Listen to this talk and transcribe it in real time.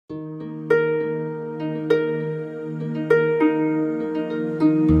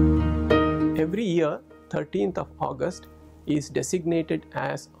Every year, 13th of August is designated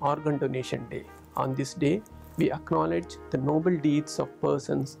as Organ Donation Day. On this day, we acknowledge the noble deeds of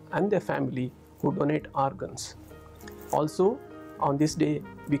persons and their family who donate organs. Also, on this day,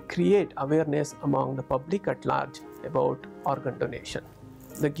 we create awareness among the public at large about organ donation.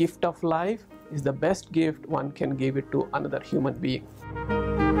 The gift of life is the best gift one can give it to another human being.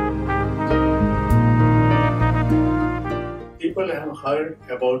 People have heard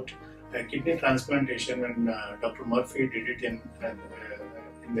about kidney transplantation when Dr. Murphy did it in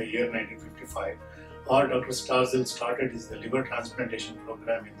the year 1955, or Dr. Starzl started the liver transplantation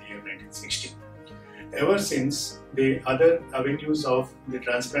program in the year 1960. Ever since, the other avenues of the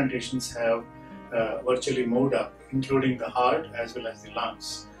transplantations have virtually moved up, including the heart as well as the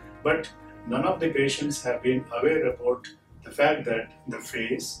lungs. But none of the patients have been aware about the fact that the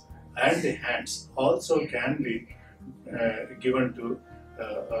face and the hands also can be given to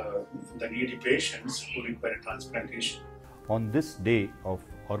the needy patients who require transplantation. On this day of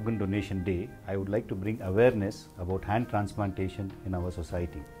Organ Donation Day, I would like to bring awareness about hand transplantation in our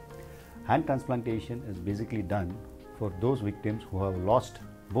society. Hand transplantation is basically done for those victims who have lost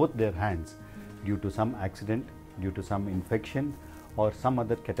both their hands due to some accident, due to some infection, or some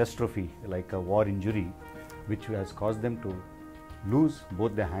other catastrophe like a war injury, which has caused them to lose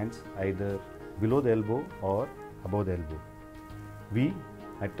both their hands either below the elbow or above the elbow. We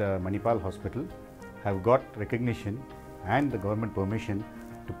at Manipal Hospital have got recognition and the government permission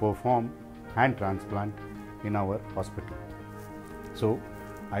to perform hand transplant in our hospital. So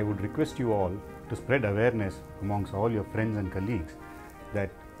I would request you all to spread awareness amongst all your friends and colleagues that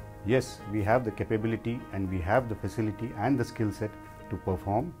yes, we have the capability and we have the facility and the skill set to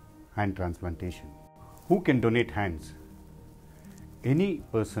perform hand transplantation. Who can donate hands? Any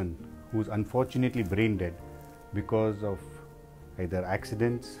person who is unfortunately brain dead because of either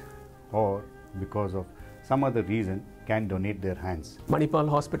accidents or because of some other reason can donate their hands. Manipal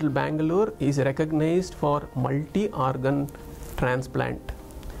Hospital, Bangalore is recognized for multi-organ transplant,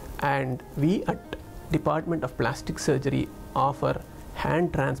 and we at Department of Plastic Surgery offer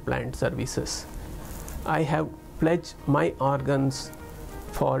hand transplant services. I have pledged my organs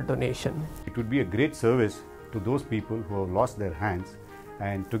for donation. It would be a great service to those people who have lost their hands,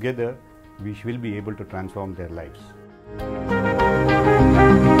 and together we will be able to transform their lives.